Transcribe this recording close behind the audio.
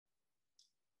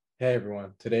Hey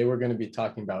everyone, today we're going to be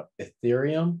talking about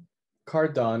Ethereum,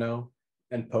 Cardano,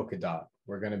 and Polkadot.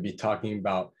 We're going to be talking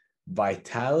about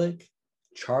Vitalik,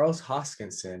 Charles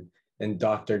Hoskinson, and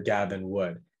Dr. Gavin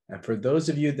Wood. And for those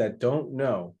of you that don't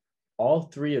know, all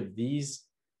three of these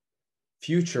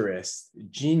futurists,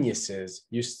 geniuses,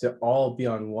 used to all be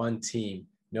on one team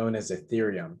known as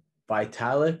Ethereum.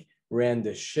 Vitalik ran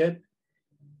the ship.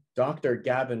 Dr.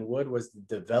 Gavin Wood was the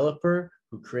developer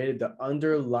who created the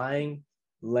underlying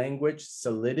language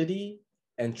Solidity,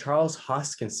 and Charles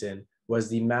Hoskinson was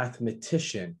the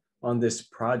mathematician on this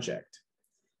project.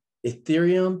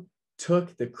 Ethereum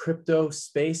took the crypto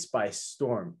space by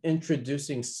storm,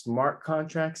 introducing smart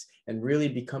contracts and really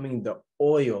becoming the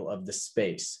oil of the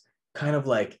space. Kind of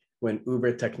like when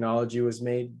Uber technology was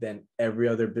made, then every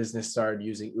other business started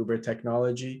using Uber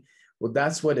technology. Well,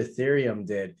 that's what Ethereum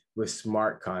did with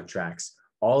smart contracts.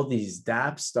 All these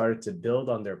dApps started to build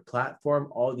on their platform.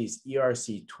 All these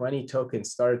ERC20 tokens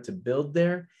started to build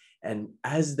there. And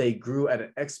as they grew at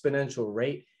an exponential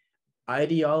rate,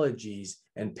 ideologies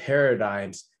and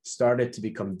paradigms started to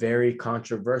become very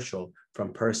controversial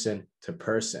from person to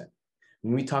person.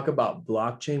 When we talk about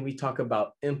blockchain, we talk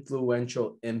about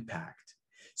influential impact.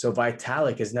 So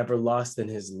Vitalik has never lost in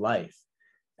his life.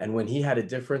 And when he had a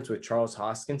difference with Charles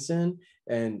Hoskinson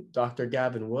and Dr.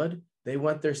 Gavin Wood, they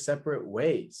went their separate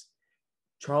ways.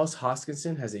 Charles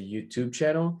Hoskinson has a YouTube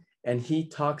channel and he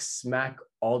talks smack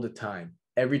all the time.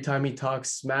 Every time he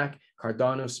talks smack,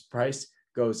 Cardano's price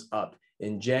goes up.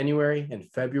 In January and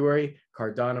February,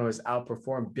 Cardano has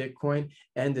outperformed Bitcoin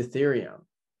and Ethereum.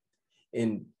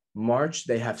 In March,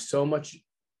 they have so much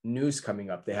news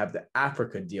coming up. They have the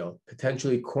Africa deal.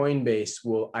 Potentially Coinbase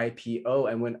will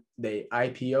IPO. And when they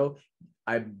IPO,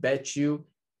 I bet you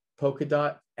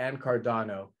Polkadot and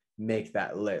Cardano make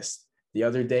that list. The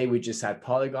other day, we just had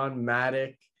Polygon,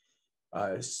 Matic,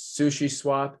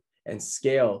 SushiSwap, and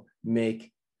Scale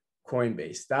make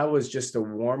Coinbase. That was just a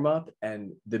warm up,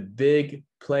 and the big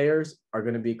players are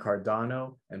going to be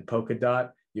Cardano and Polkadot.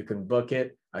 You can book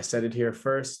it. I said it here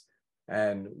first,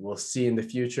 and we'll see in the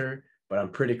future, but I'm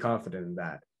pretty confident in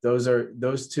that.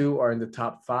 Those two are in the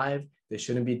top 5. They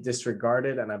shouldn't be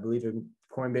disregarded, and I believe if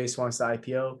Coinbase wants to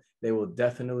IPO, they will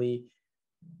definitely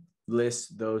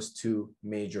list those 2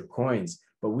 major coins.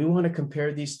 But we want to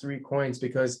compare these 3 coins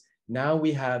because now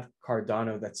we have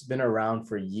Cardano that's been around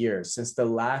for years, since the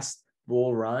last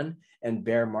bull run and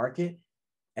bear market.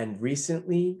 And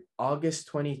recently, August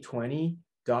 2020,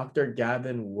 Dr.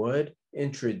 Gavin Wood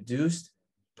introduced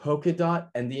Polkadot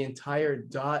and the entire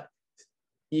DOT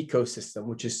ecosystem,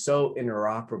 which is so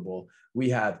interoperable.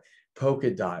 We have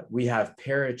Polkadot, we have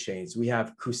Parachains, we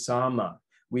have Kusama,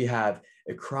 we have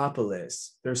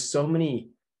Acropolis. There's so many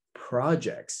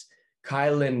projects,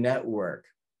 Kylan Network,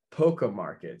 Polka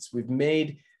Markets. We've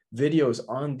made videos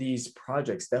on these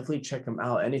projects. Definitely check them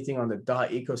out. Anything on the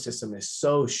DOT ecosystem is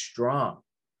so strong.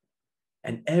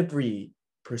 And every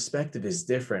perspective is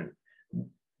different.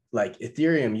 Like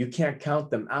Ethereum, you can't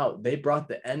count them out. They brought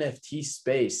the NFT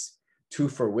space to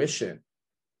fruition.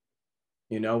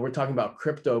 You know, we're talking about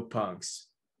CryptoPunks,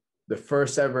 the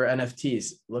first ever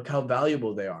NFTs. Look how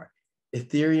valuable they are.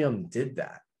 Ethereum did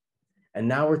that. And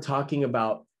now we're talking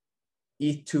about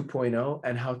ETH 2.0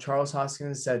 and how Charles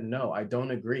Hoskinson said, no, I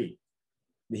don't agree.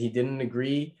 He didn't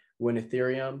agree when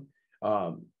Ethereum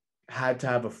had to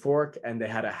have a fork and they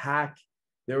had a hack.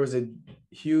 There was a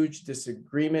huge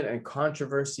disagreement and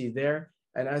controversy there.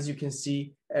 And as you can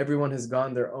see, everyone has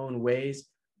gone their own ways.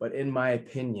 But in my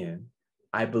opinion,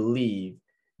 I believe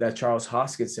that Charles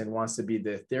Hoskinson wants to be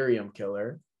the Ethereum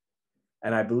killer.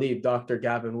 And I believe Dr.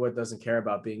 Gavin Wood doesn't care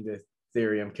about being the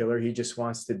Ethereum killer. He just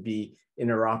wants to be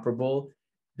interoperable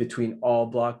between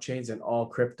all blockchains and all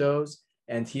cryptos.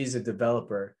 And he's a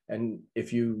developer. And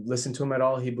if you listen to him at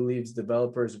all, he believes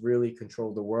developers really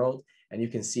control the world. And you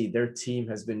can see their team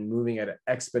has been moving at an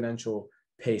exponential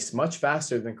pace, much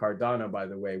faster than Cardano, by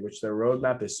the way, which their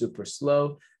roadmap is super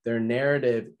slow. Their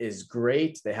narrative is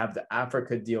great. They have the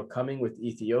Africa deal coming with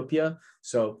Ethiopia.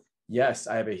 So yes,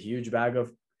 I have a huge bag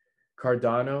of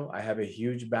Cardano, I have a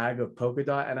huge bag of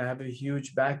Polkadot, and I have a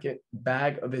huge bag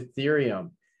of Ethereum.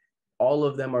 All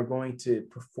of them are going to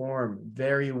perform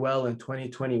very well in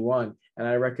 2021. And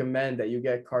I recommend that you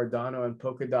get Cardano and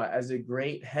Polkadot as a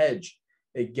great hedge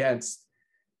against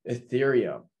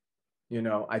Ethereum. You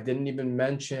know, I didn't even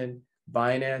mention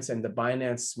Binance and the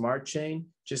Binance Smart Chain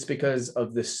just because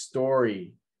of the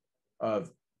story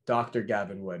of Dr.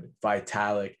 Gavin Wood,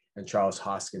 Vitalik, and Charles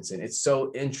Hoskinson. It's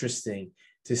so interesting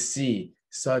to see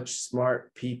such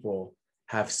smart people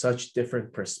have such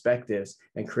different perspectives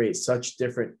and create such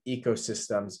different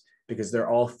ecosystems because they're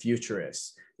all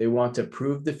futurists. They want to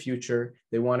prove the future.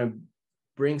 They want to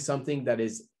bring something that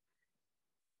is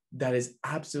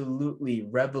absolutely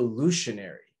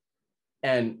revolutionary.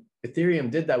 And Ethereum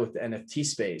did that with the NFT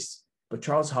space, but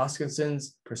Charles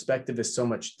Hoskinson's perspective is so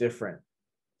much different.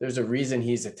 There's a reason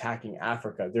he's attacking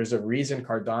Africa. There's a reason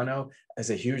Cardano has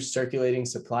a huge circulating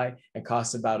supply and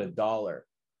costs about $1.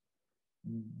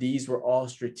 These were all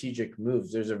strategic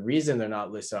moves. There's a reason they're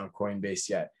not listed on Coinbase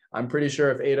yet. I'm pretty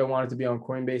sure if ADA wanted to be on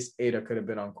Coinbase, ADA could have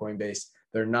been on Coinbase.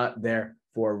 They're not there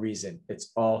for a reason.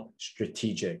 It's all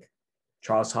strategic.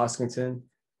 Charles Hoskinson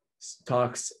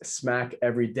talks smack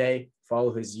every day.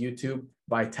 Follow his YouTube.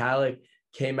 Vitalik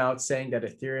came out saying that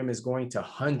Ethereum is going to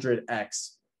 100x,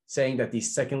 saying that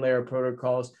these second layer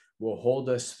protocols will hold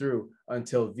us through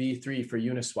until V3 for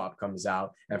Uniswap comes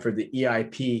out and for the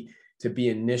EIP to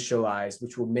be initialized,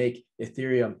 which will make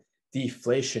Ethereum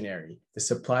deflationary. The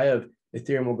supply of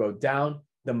Ethereum will go down.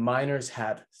 The miners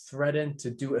have threatened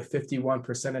to do a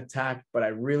 51% attack, but I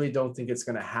really don't think it's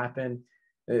going to happen.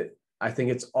 I think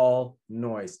it's all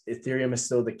noise. Ethereum is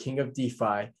still the king of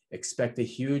DeFi. Expect a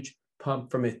huge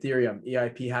pump from Ethereum.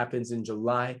 EIP happens in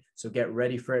July, so get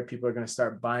ready for it. People are going to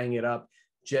start buying it up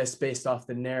just based off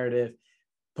the narrative.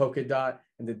 Polkadot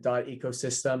and the DOT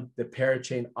ecosystem, the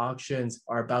parachain auctions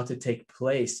are about to take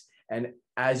place. And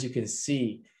as you can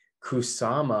see,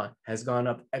 Kusama has gone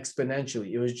up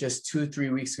exponentially. It was just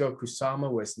 2-3 weeks ago,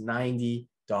 Kusama was $90.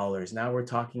 Now we're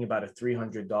talking about a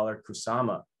 $300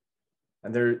 Kusama.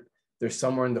 And they're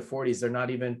somewhere in the 40s. They're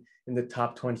not even in the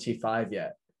top 25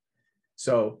 yet.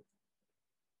 So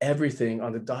everything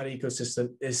on the DOT ecosystem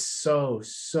is so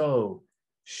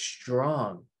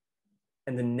strong.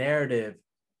 And the narrative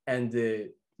and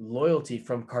the loyalty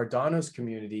from Cardano's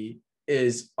community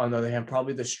is, on the other hand,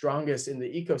 probably the strongest in the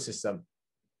ecosystem.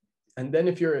 And then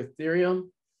if you're Ethereum,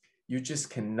 you just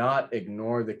cannot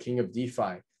ignore the king of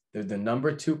DeFi. They're the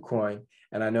 #2 coin.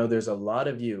 And I know there's a lot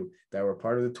of you that were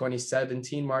part of the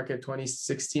 2017 market,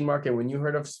 2016 market. When you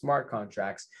heard of smart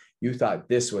contracts, you thought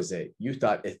this was it. You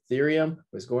thought Ethereum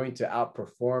was going to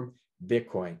outperform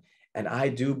Bitcoin. And I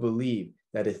do believe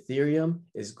that Ethereum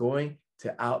is going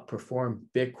to outperform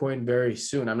Bitcoin very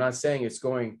soon. I'm not saying it's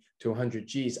going to 100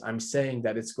 Gs. I'm saying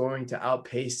that it's going to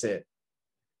outpace it.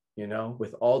 You know,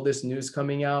 with all this news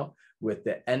coming out, with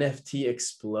the NFT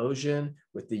explosion,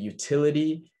 with the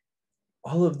utility,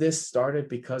 all of this started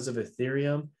because of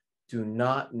Ethereum. Do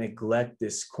not neglect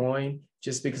this coin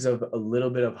just because of a little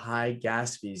bit of high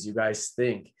gas fees. You guys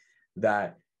think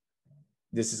that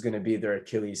this is going to be their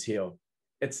Achilles heel.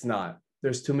 It's not.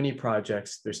 There's too many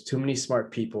projects. There's too many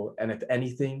smart people. And if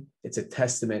anything, it's a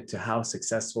testament to how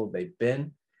successful they've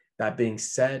been. That being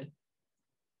said,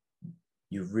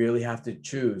 you really have to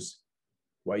choose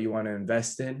what you want to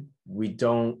invest in. We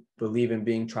don't believe in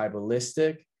being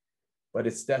tribalistic, but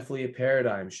it's definitely a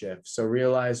paradigm shift. So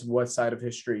realize what side of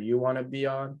history you want to be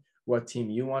on, what team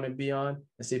you want to be on,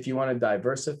 and see if you want to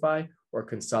diversify or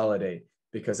consolidate.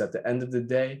 Because at the end of the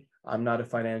day, I'm not a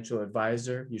financial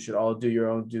advisor. You should all do your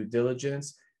own due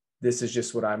diligence. This is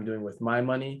just what I'm doing with my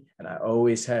money. And I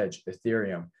always hedge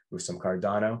Ethereum with some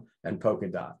Cardano and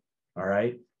Polkadot. All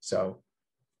right. So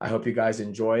I hope you guys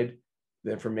enjoyed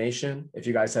the information. If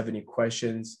you guys have any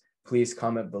questions, please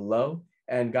comment below.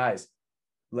 And guys,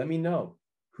 let me know,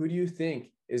 who do you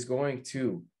think is going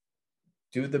to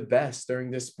do the best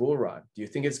during this bull run? Do you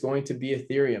think it's going to be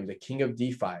Ethereum, the king of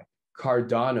DeFi,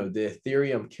 Cardano, the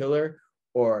Ethereum killer,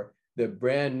 or the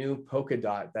brand new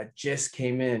Polkadot that just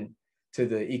came in to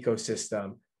the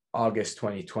ecosystem August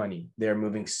 2020? They're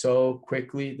moving so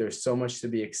quickly. There's so much to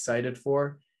be excited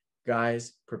for.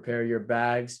 Guys, prepare your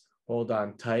bags, hold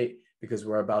on tight, because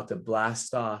we're about to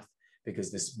blast off,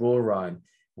 because this bull run,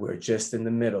 we're just in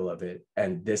the middle of it.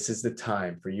 And this is the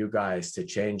time for you guys to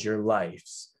change your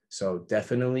lives. So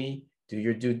definitely do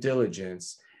your due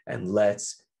diligence and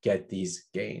let's get these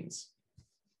gains.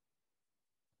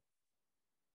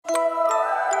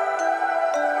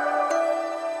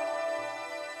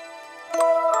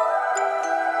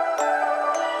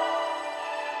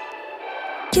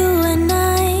 You and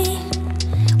I,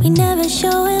 we never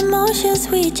show emotions,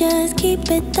 we just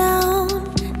keep it down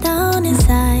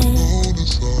inside.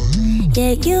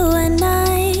 Yeah, you and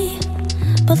I,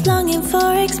 both longing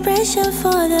for expression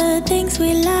for the things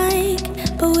we like,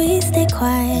 but we stay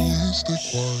quiet.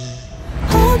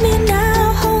 Hold me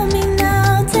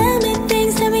now, tell me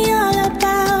things, tell me all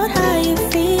about how you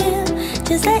feel.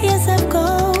 Just let yourself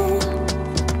go.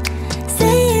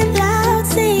 Say it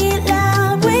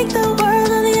loud, wake the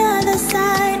world on the other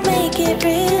side, make it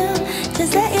real.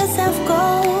 Just let yourself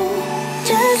go,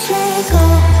 just let go.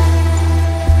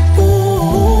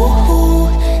 Ooh,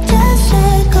 just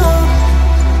let go.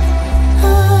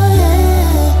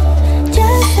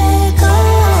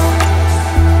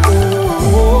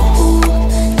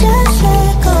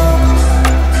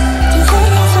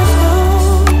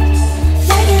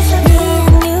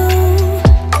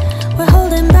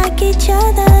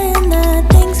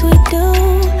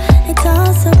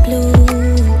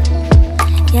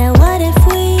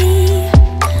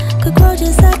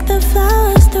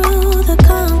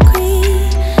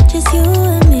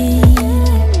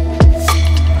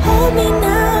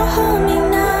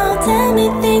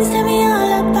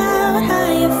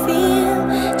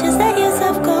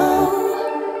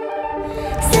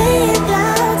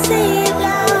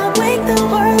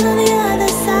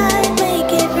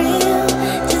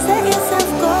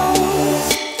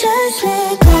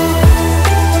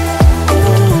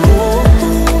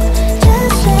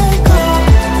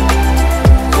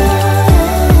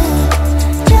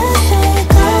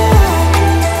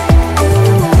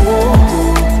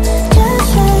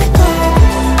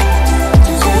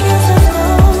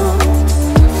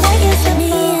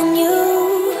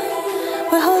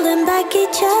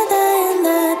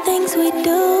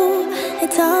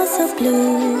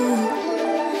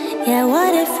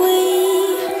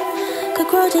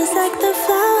 grow just like the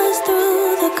flowers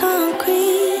through the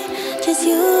concrete. Just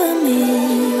you and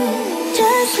me.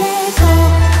 Just let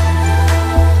go.